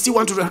 oh, we still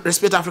want to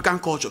respect African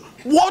culture.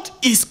 What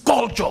is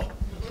culture?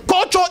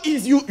 Culture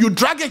is you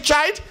drag a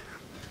child,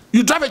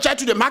 you drive a child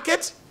to the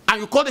market,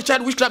 and you call the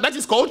child witchcraft. That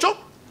is culture?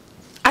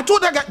 I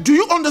told that guy, do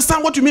you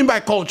understand what you mean by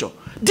culture?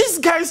 These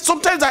guys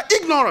sometimes are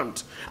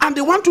ignorant, and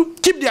they want to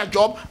keep their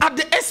job at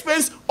the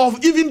expense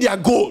of even their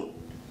goal.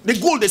 The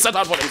goal they set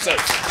out for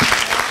themselves.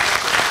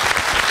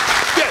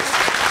 Yes.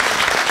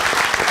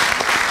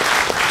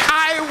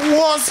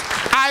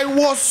 I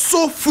was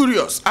so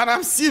furious, and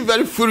I'm still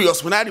very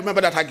furious when I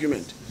remember that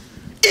argument.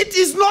 It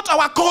is not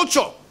our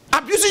culture.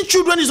 Abusing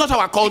children is not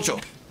our culture.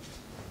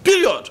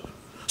 Period.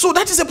 So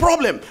that is a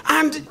problem.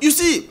 And you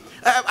see,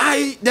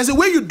 there's a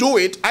way you do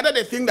it. Either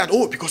they think that,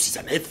 oh, because he's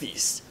an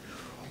atheist,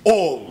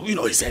 or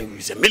he's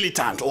a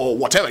militant, or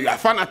whatever, you're a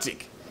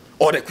fanatic,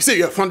 or they say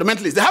you're a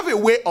fundamentalist. They have a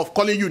way of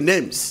calling you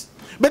names.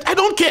 But I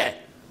don't care.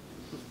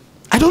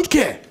 I don't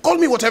care. Call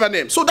me whatever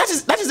name. So that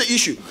is the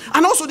issue.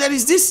 And also there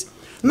is this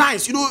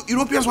nice,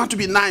 Europeans want to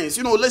be nice.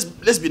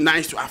 Let's be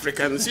nice to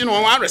Africans.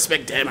 I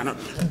respect them.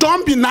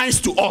 Don't be nice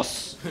to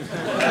us.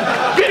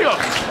 Period.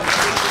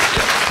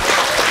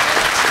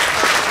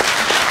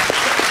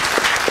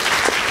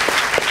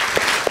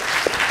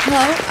 Hello,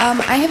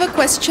 I have a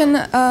question.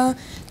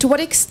 To what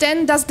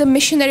extent does the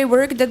missionary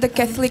work that the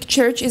Catholic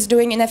Church is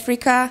doing in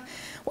Africa,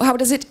 how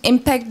does it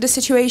impact the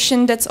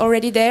situation that's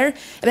already there?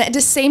 And at the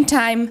same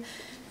time,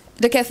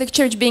 the Catholic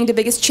Church being the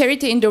biggest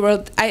charity in the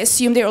world, I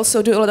assume they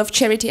also do a lot of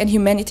charity and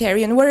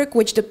humanitarian work,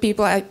 which the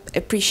people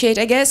appreciate,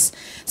 I guess.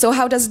 So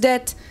how does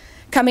that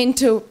come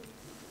into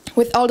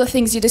with all the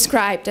things you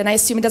described? And I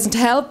assume it doesn't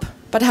help,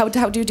 but how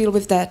do you deal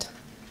with that?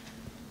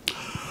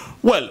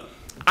 Well,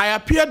 I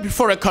appeared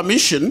before a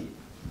commission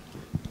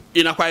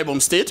in Akwa Ibom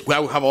State,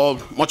 where we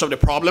have much of the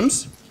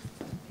problems,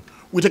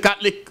 with a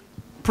Catholic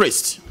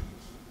priest.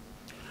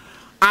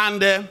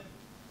 And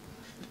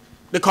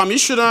the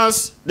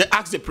commissioners, they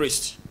asked the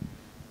priest,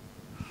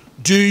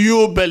 do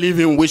you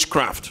believe in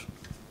witchcraft?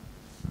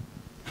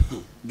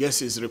 Guess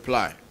his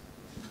reply.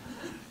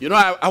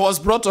 I was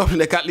brought up in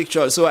the Catholic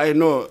Church, so I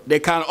know they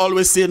can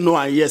always say no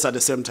and yes at the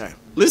same time.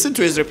 Listen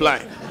to his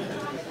reply.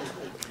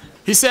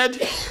 He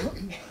said,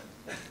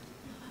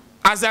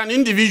 as an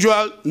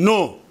individual,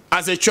 no.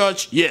 As a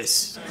church,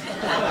 yes.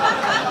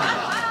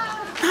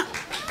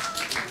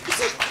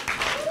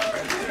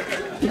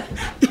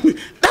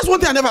 That's one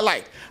thing I never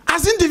liked.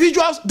 As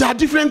individuals, there are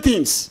different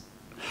things.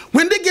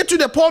 When they get to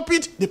the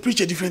pulpit, they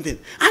preach a different thing.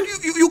 And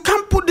you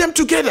can't put them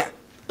together.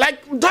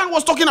 Like Dan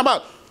was talking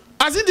about.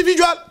 As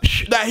individuals,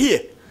 they're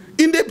here.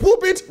 In the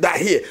pulpit, they're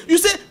here. You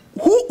say,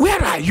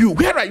 where are you?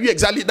 Where are you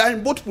exactly? They're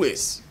in both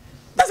places.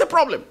 That's a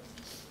problem.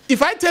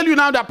 If I tell you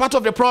now that part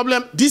of the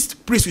problem, this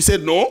priest will say,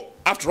 no.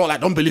 After all, I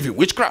don't believe in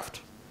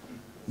witchcraft.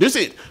 Do you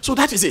see it? So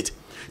that is it.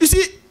 You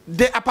see,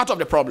 they are part of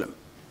the problem.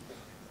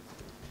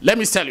 let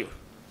me tell you,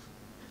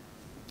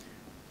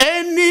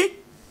 any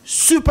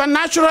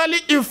supernaturally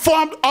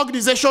informed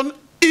organization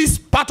is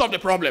part of the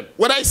problem.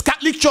 Whether it's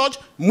Catholic Church,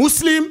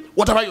 Muslim,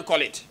 whatever you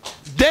call it.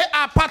 They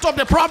are part of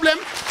the problem,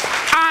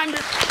 and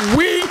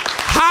we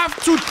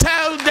have to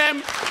tell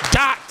them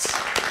that.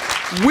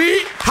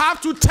 We have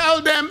to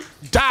tell them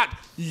that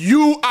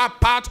you are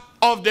part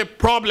of the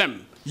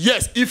problem.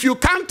 Yes, if you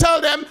can't tell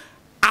them,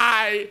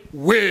 I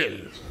will.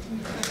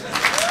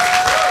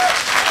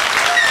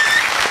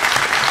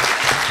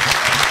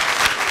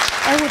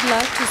 I would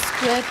like to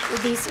spread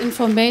this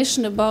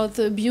information about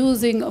the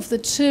abusing of the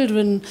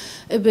children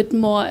a bit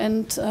more.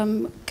 And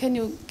can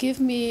you give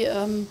me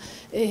a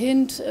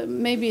hint,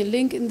 maybe a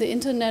link in the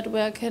internet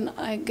where can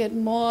I get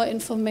more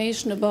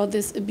information about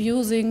this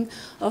abusing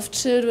of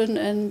children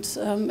and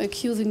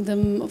accusing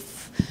them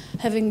of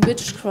having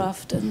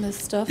witchcraft and this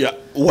stuff? Yeah,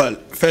 well,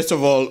 first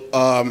of all,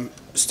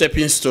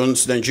 Stepping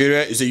Stones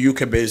Nigeria is a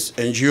UK-based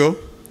NGO.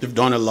 They've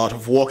done a lot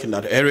of work in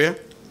that area.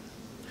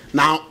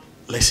 Now,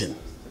 listen.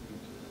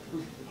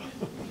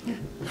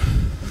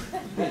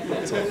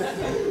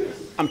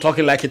 I'm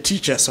talking like a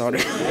teacher, sorry.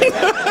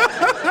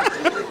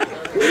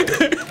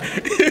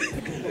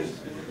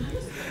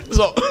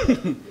 So,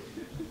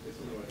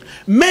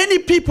 many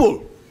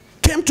people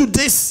came to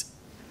this.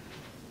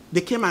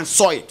 They came and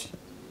saw it.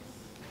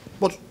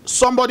 But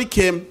somebody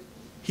came,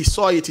 he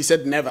saw it, he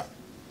said never.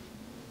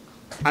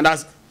 And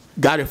that's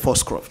Gary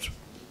Foxcroft.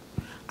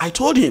 I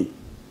told him,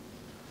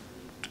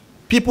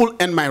 people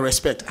earn my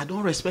respect. I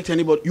don't respect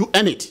anybody. You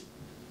earn it.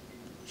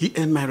 He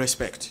earned my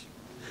respect.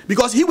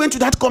 Because he went to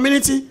that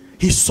community,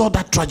 he saw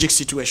that tragic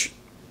situation.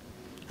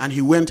 And he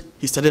went,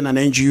 he started an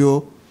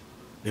NGO,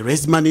 they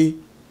raised money,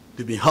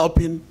 they've been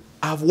helping.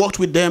 I've worked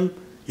with them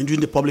in doing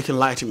the public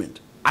enlightenment.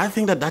 I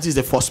think that that is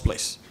the first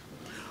place.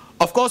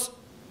 Of course,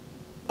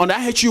 on the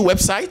IHU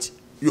website,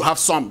 you have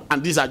some,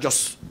 and these are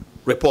just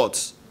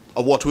reports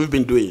of what we've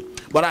been doing.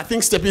 But I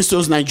think Stepping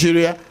Stones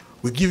Nigeria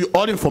will give you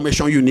all the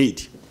information you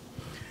need.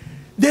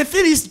 The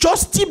thing is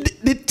just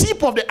the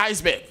tip of the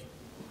iceberg.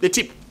 The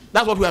tip.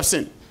 That's what we have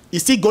seen.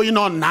 It's still going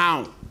on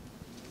now.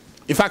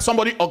 In fact,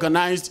 somebody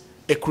organized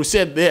a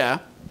crusade there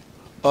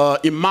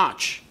in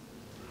March.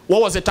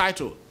 What was the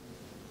title?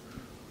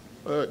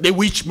 The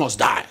Witch Must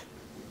Die.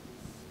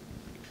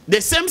 The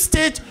same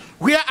state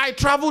where I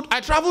traveled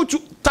to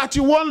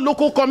 31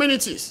 local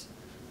communities,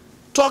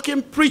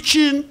 talking,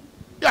 preaching.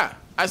 Yeah,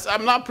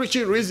 I'm not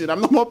preaching reason.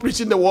 I'm not more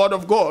preaching the word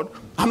of God.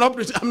 I'm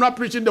not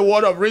preaching the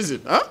word of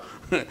reason.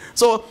 Huh?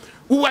 So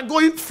we were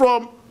going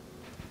from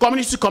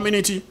community to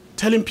community,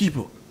 telling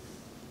people.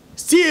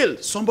 Still,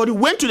 somebody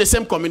went to the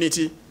same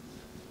community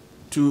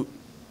to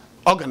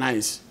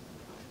organize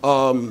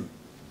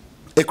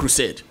a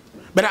crusade.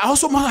 But I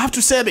also have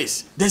to say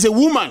this. There's a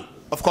woman,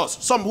 of course,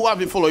 some who have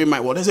been following my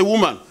word. There's a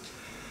woman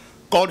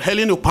called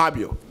Helen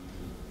Opabio.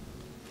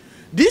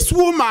 This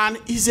woman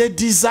is a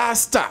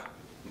disaster.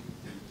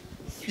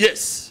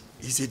 Yes,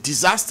 is a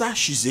disaster.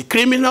 She's a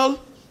criminal.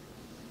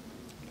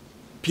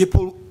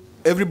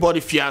 Everybody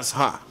fears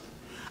her.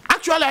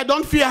 Actually, I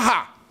don't fear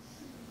her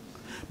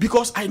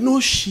because I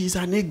know she's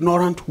an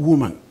ignorant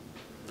woman.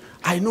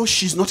 I know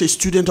she's not a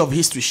student of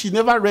history. She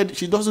never read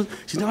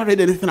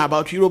anything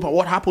about Europe and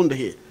what happened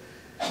here.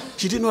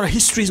 She didn't know that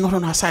history is not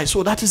on her side.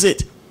 So that is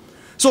it.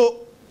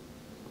 So,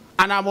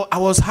 and I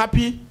was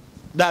happy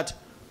that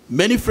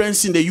many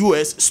friends in the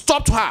US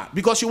stopped her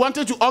because she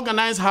wanted to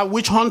organize her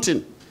witch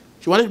hunting.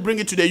 She wanted to bring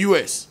it to the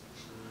US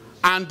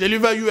and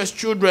deliver US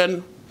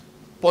children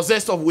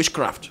possessed of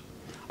witchcraft.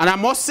 And I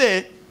must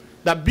say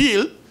that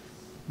Bill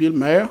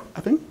Mayer,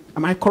 I think,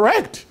 am I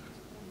correct?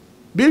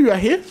 Bill, you are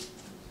here?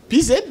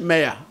 PZ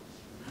Mayer.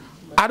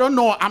 I don't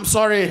know, I'm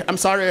sorry.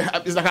 It's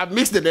like I've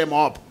mixed the name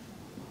up.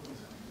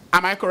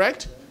 Am I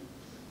correct?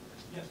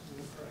 Yes,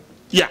 you're correct.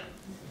 Yeah.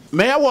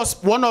 Mayer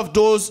was one of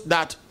those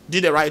that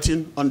did the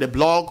writing on the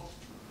blog.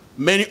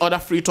 Many other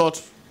free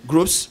thought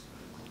groups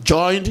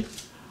joined.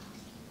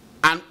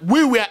 And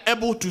we were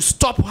able to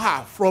stop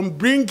her from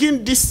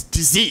bringing this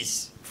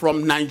disease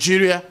from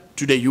Nigeria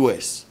to the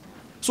US.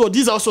 So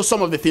these are also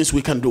some of the things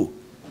we can do.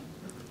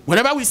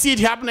 Whenever we see it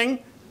happening,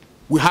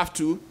 we have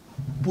to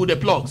pull the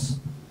plugs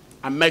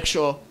and make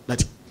sure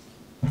that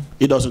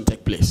it doesn't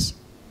take place.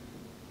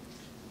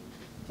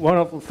 One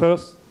of the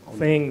first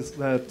things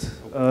that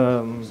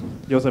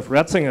Joseph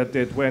Ratzinger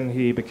did when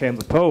he became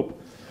the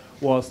Pope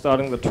was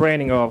starting the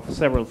training of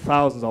several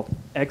thousands of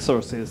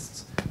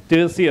exorcists. Do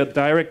you see a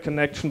direct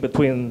connection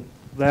between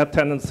that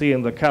tendency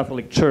in the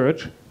Catholic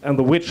Church and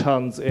the witch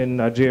hunts in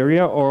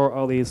Nigeria, or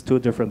are these two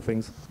different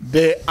things?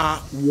 They are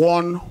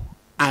one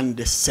and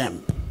the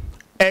same.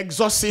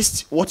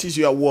 Exorcist, what is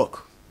your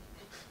work?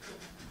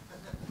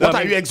 What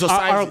are you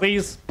exorcising? Are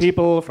these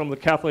people from the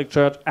Catholic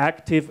Church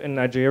active in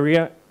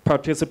Nigeria,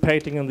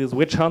 participating in these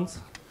witch hunts?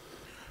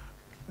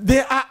 They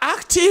are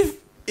active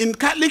in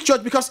Catholic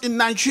Church because in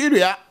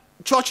Nigeria,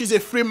 church is a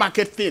free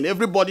market thing.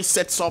 Everybody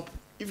sets up.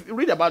 If you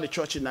read about the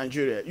church in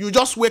Nigeria, you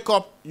just wake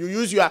up, you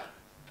use your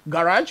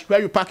garage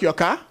where you park your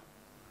car.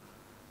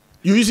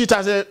 You use it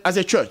as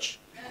a church.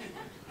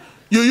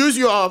 You use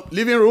your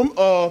living room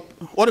or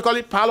what do you call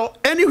it, parlor,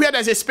 anywhere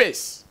there's a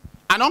space.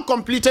 An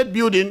uncompleted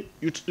building,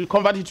 you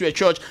convert it to a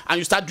church and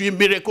you start doing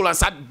miracles and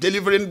start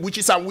delivering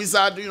witches and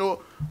wizards, you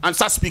know, and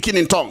start speaking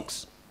in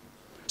tongues.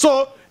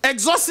 So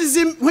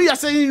exorcism, when you are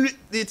saying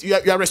it, you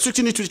are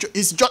restricting it to the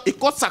church, it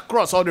cuts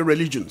across all the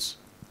religions.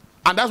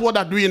 And that's what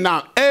they're doing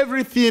now.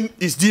 Everything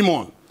is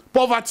demon.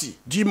 Poverty,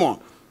 demon.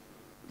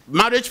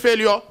 Marriage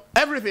failure,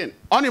 everything.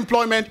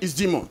 Unemployment is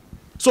demon.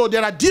 So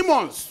there are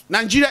demons.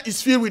 Nigeria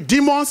is filled with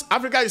demons.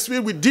 Africa is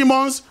filled with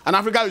demons. And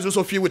Africa is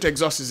also filled with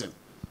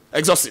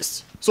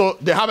exorcists. So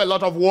they have a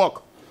lot of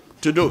work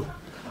to do.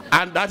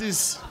 And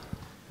that's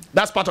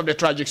part of the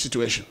tragic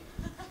situation.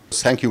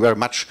 Thank you very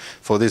much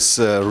for this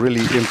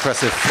really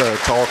impressive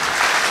talk.